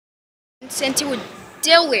Sent to a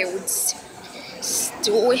Dillard's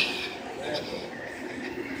store,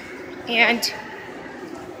 and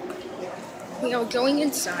we are going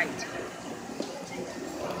inside.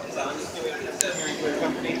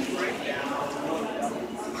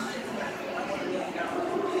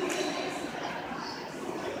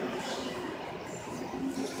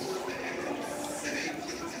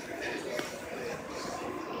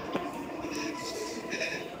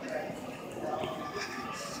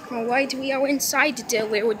 Alright, we are inside the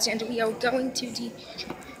Dillard's and we are going to the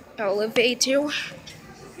elevator.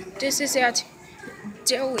 This is at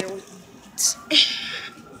Dillard's.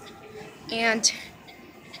 And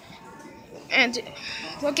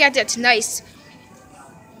look at that nice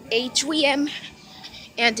atrium.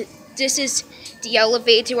 And this is the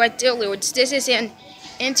elevator at Dillard's. This is an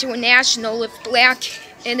international of black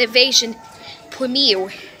innovation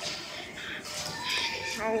premiere.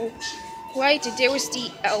 Right, there is the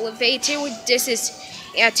elevator. This is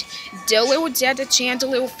at Dillard's at the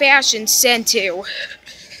Chandler Fashion Center.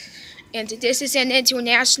 And this is an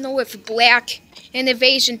international with black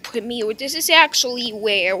innovation premiere. This is actually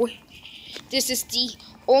where this is the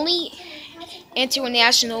only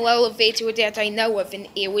international elevator that I know of in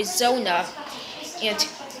Arizona. And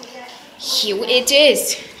here it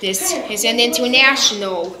is. This is an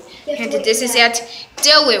international. And this is at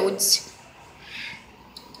Dillard's.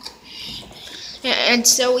 And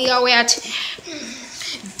so we are at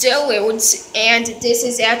Dillard's, and this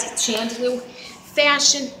is at Chandler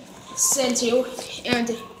Fashion Center,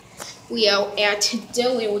 and we are at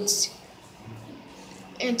Dillard's,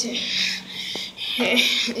 and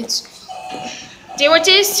there it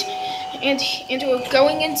is, and we're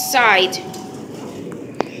going inside.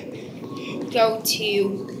 Go to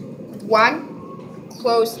 1,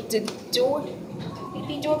 close the door.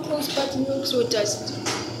 Maybe door close button works or it doesn't.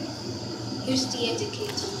 Here's the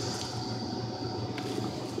indicator.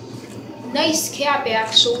 Nice cap,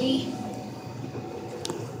 actually.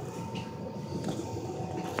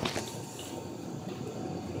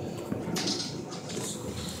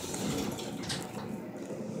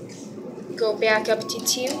 Go back up to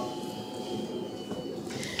 2.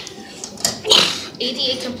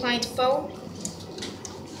 ADA compliant phone.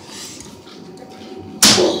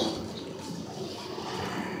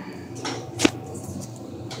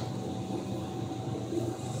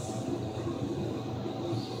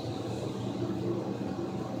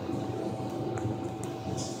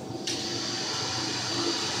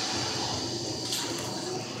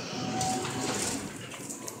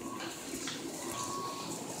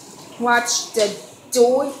 Watch the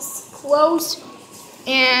doors close,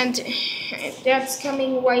 and that's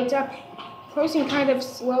coming right up. Closing kind of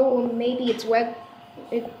slow, or maybe it's wet.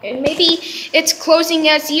 Maybe it's closing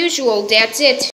as usual. That's it.